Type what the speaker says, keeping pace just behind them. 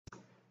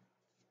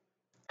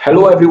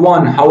Hello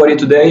everyone, how are you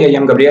today? I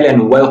am Gabriele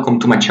and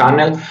welcome to my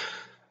channel.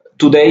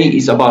 Today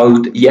is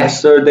about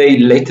yesterday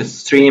latest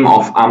stream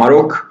of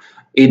Amarok.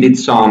 He did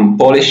some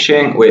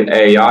polishing with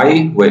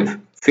AI,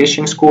 with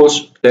fishing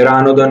schools,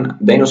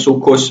 Pteranodon,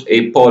 Deinosuchus.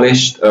 He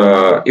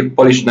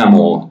polished them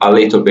all a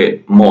little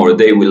bit more.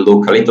 They will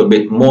look a little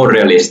bit more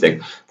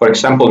realistic. For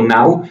example,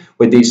 now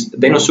with this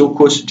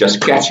Deinosuchus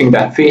just catching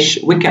that fish,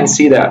 we can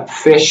see that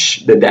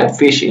fish, the dead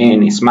fish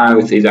in his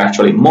mouth is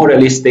actually more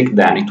realistic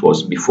than it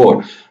was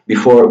before.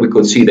 Before we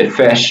could see the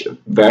fish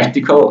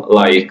vertical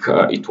like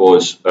it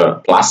was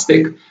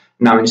plastic.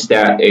 Now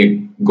instead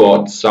it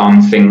got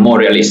something more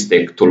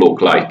realistic to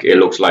look like. It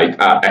looks like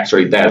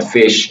actually dead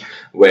fish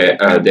where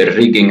the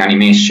rigging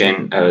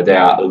animation they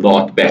are a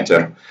lot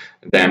better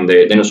than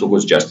the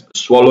Deinosuchus just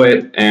swallow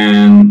it,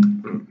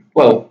 and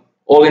well,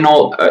 all in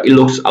all it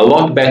looks a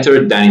lot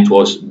better than it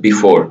was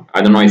before.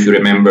 I don't know if you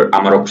remember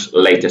Amarok's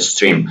latest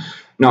stream.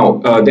 Now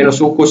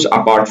Deinosuchus,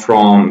 apart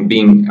from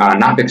being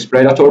an apex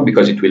predator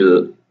because it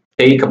will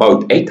take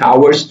about 8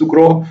 hours to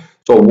grow,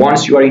 so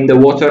once you are in the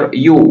water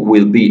you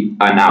will be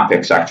an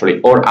apex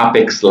actually, or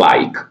apex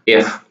like.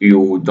 If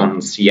you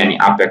don't see any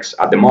apex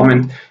at the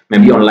moment,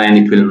 maybe on land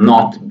it will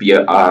not be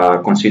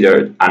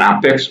considered an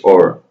apex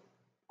or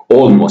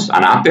almost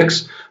an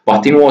apex,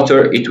 but in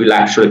water it will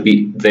actually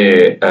be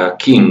the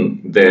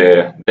king,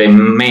 the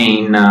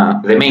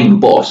main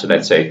boss,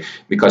 let's say,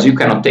 because you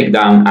cannot take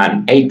down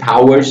an 8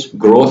 hours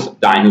growth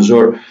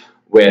dinosaur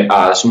with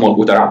a small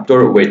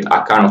Utahraptor, with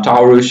a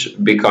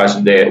Carnotaurus,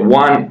 because the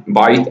one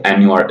bite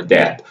and you are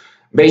dead.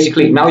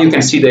 Basically, now you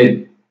can see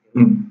the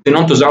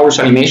Deinosuchus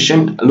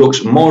animation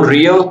looks more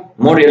real,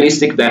 more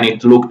realistic than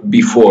it looked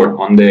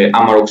before on the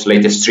Amarok's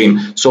latest stream.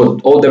 So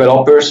all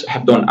developers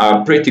have done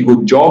a pretty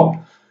good job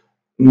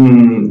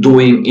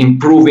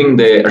improving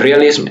the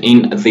realism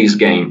in this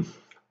game.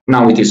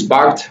 Now it is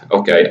bugged.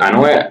 Okay, I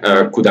know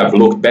it could have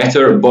looked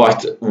better,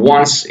 but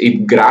once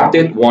it grabbed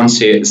it,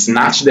 once it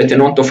snatched the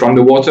Tenonto from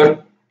the water,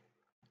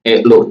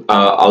 it looked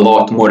a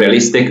lot more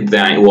realistic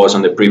than it was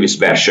on the previous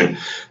version.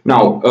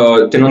 Now,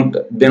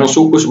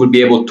 Deinosuchus will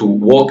be able to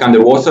walk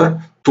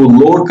underwater, to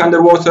lurk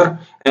underwater,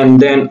 and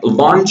then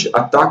lunge,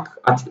 attack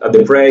at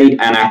the prey,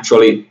 and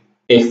actually,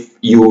 if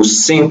you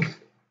sink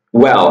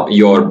well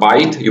your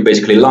bite, you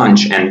basically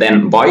lunge and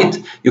then bite,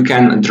 you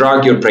can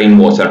drag your prey in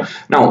water.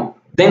 Now,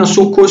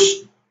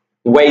 Deinosuchus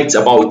weighs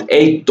about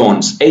 8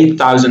 tons,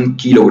 8,000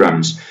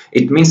 kilograms.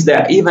 It means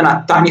that even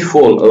a tiny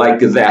fall like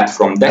that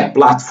from that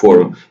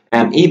platform,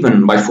 and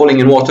even by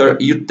falling in water,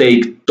 you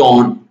take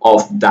ton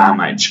of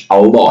damage, a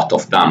lot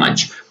of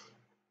damage.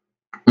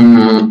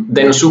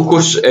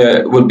 Deinosuchus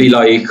will be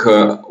like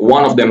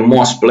one of the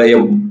most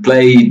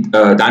played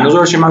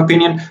dinosaurs in my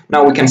opinion.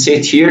 Now we can see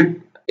it here.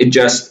 It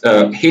just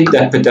hit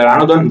that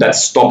Pteranodon that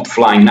stopped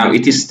flying. Now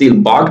it is still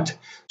bugged,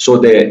 so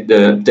the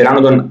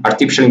Pteranodon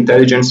artificial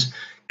intelligence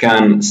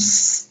can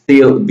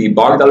still be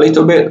bugged a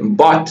little bit,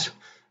 but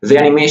the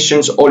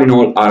animations all in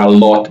all are a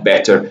lot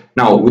better.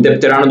 Now with the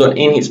Pteranodon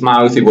in his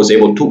mouth, he was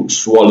able to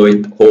swallow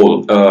it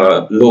whole,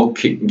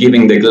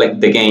 giving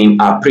the game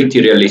a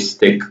pretty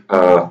realistic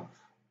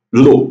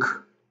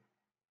look.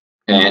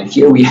 And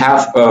here we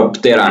have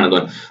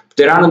Pteranodon.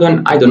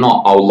 Pteranodon, I don't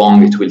know how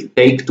long it will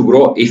take to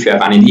grow. If you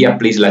have an idea,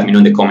 please let me know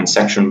in the comment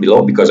section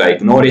below, because I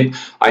ignored it.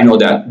 I know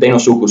that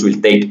Deinosuchus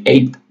will take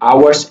 8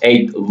 hours,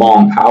 8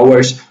 long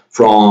hours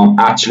from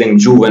hatchling,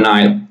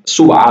 juvenile,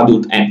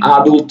 sub-adult and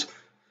adult.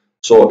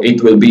 So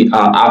it will be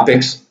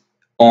apex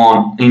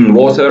in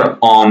water,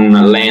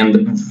 on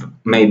land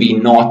maybe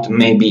not,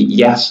 maybe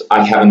yes.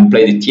 I haven't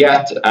played it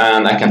yet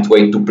and I can't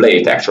wait to play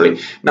it actually.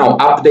 Now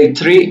update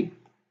 3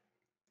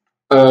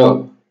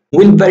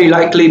 will very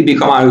likely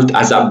become out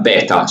as a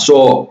beta.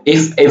 So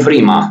if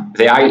Evrima,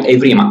 the Isle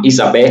Evrima is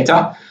a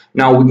beta,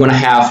 now we're gonna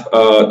have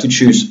to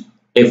choose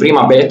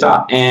Evrima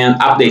beta and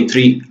update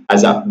 3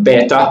 as a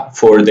beta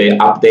for the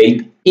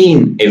update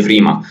in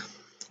Evrima,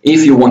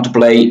 if you want to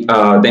play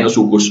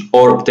Deinosuchus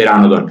or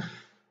Pteranodon.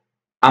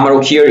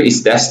 Amarok here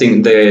is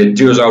testing the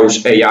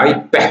Dryosaurus AI,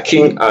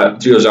 packing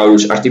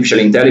Dryosaurus artificial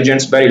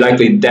intelligence. Very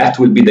likely that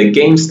will be the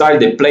game style,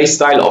 the play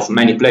style of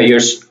many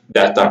players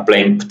that are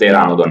playing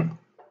Pteranodon.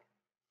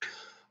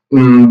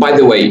 By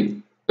the way,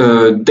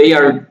 they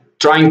are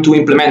trying to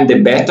implement the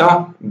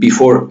beta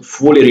before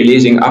fully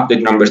releasing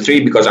update number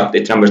 3, because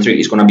update number 3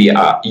 is going to be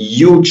a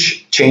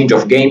huge change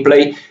of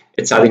gameplay.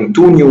 It's adding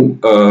 2 new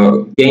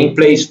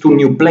gameplays, 2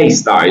 new play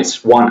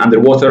styles, one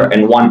underwater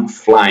and one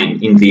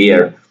flying in the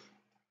air.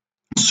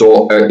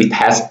 So it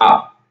has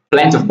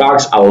plenty of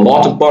bugs, a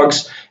lot of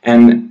bugs,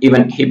 and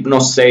even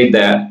Hypnos say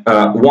that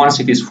once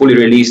it is fully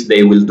released,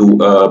 they will do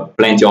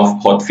plenty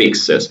of hot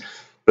fixes,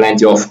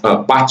 plenty of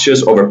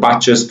patches over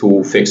patches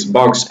to fix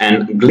bugs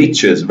and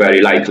glitches,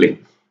 very likely.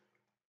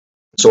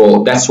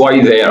 So that's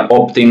why they are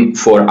opting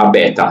for a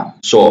beta.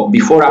 So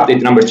before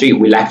update number 3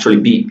 will actually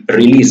be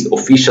released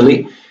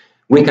officially,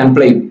 we can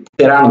play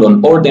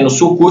Pteranodon or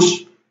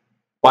Deinosuchus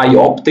by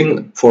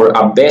opting for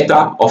a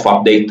beta of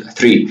update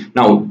 3.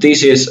 Now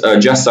this is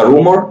just a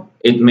rumor.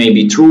 It may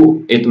be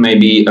true, it may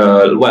be,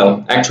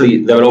 well, actually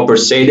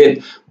developers said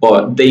it,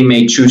 but they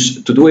may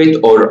choose to do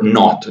it or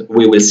not.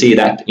 We will see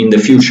that in the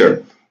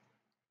future.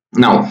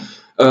 Now,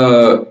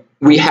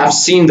 we have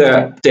seen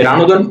the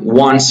Pteranodon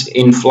once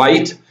in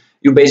flight.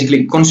 You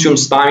basically consume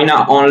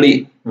stamina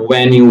only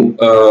when you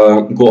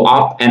go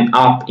up and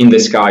up in the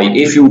sky.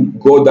 If you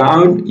go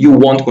down, you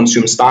won't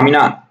consume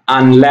stamina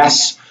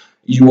unless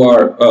you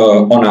are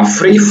on a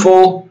free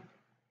fall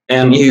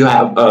and you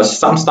have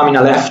some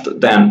stamina left.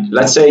 Then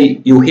let's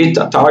say you hit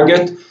a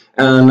target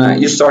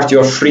and you start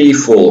your free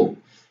fall.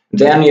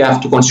 Then you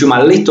have to consume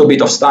a little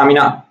bit of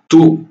stamina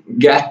to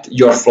get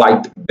your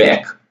flight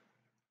back.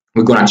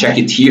 We're gonna check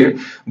it here.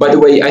 By the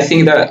way, I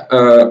think that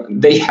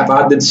they have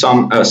added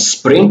some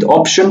sprint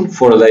option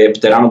for the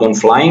Pteranodon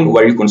flying,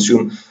 where you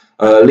consume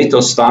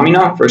little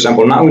stamina. For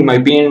example, now in my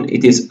opinion,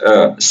 it is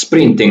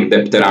sprinting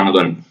the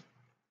Pteranodon.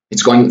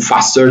 It's going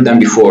faster than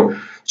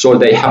before. So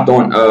they have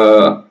done,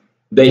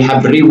 they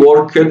have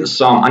reworked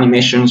some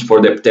animations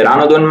for the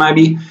Pteranodon.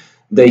 Maybe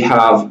they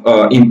have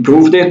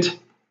improved it.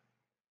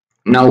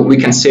 Now we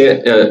can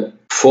say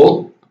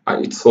fall.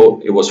 I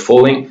thought it was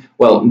falling.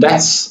 Well,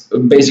 that's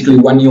basically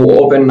when you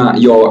open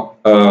your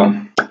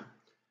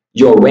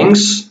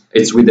wings.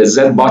 It's with the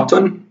Z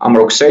button.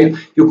 Amarok said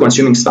you're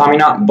consuming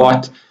stamina,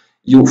 but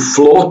you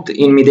float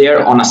in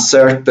midair on a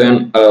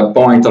certain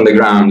point on the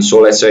ground. So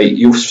let's say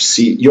you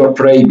see your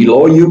prey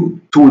below you,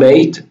 too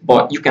late,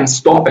 but you can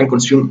stop and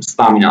consume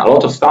stamina, a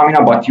lot of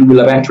stamina, but you will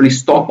eventually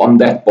stop on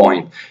that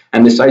point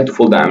and decide to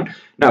fall down.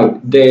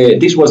 Now,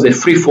 this was the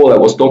free fall I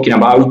was talking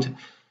about.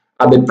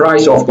 At the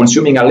price of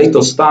consuming a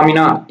little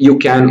stamina, you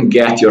can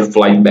get your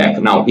flight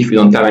back. Now, if you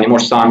don't have any more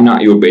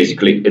stamina, you're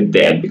basically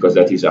dead, because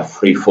that is a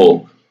free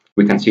fall.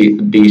 We can see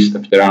this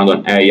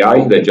Pteranodon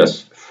AI that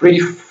just free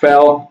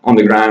fell on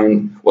the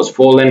ground, was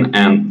fallen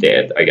and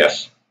dead, I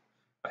guess.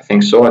 I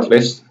think so, at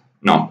least.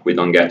 No, we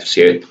don't get to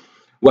see it.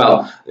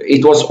 Well,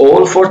 it was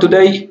all for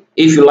today.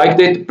 If you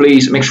liked it,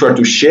 please make sure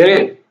to share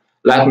it.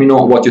 Let me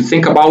know what you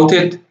think about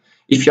it.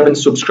 If you haven't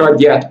subscribed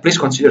yet, please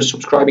consider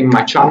subscribing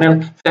my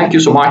channel. Thank you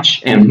so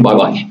much and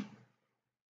bye-bye.